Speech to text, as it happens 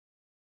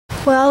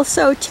Well,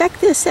 so check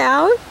this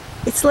out.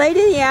 It's late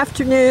in the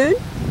afternoon,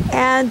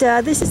 and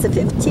this is the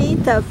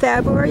 15th of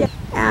February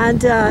and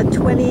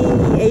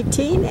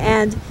 2018,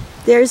 and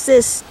there's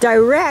this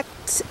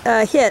direct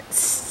hit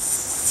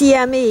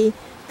CME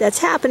that's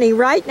happening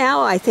right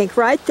now, I think,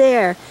 right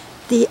there.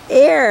 The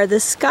air,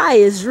 the sky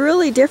is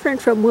really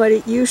different from what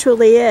it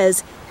usually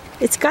is.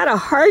 It's got a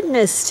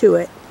hardness to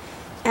it.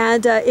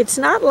 And it's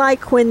not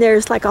like when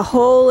there's like a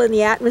hole in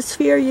the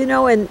atmosphere, you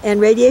know,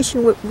 and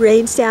radiation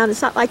rains down.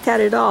 It's not like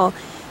that at all.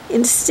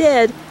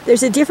 Instead,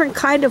 there's a different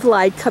kind of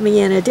light coming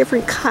in, a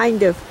different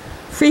kind of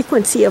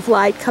frequency of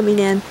light coming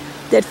in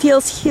that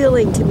feels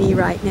healing to me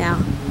right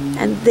now.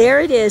 And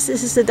there it is.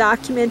 This is the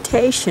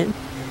documentation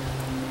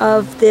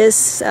of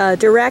this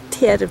direct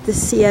hit of the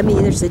CME.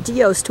 There's a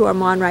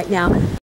geostorm on right now.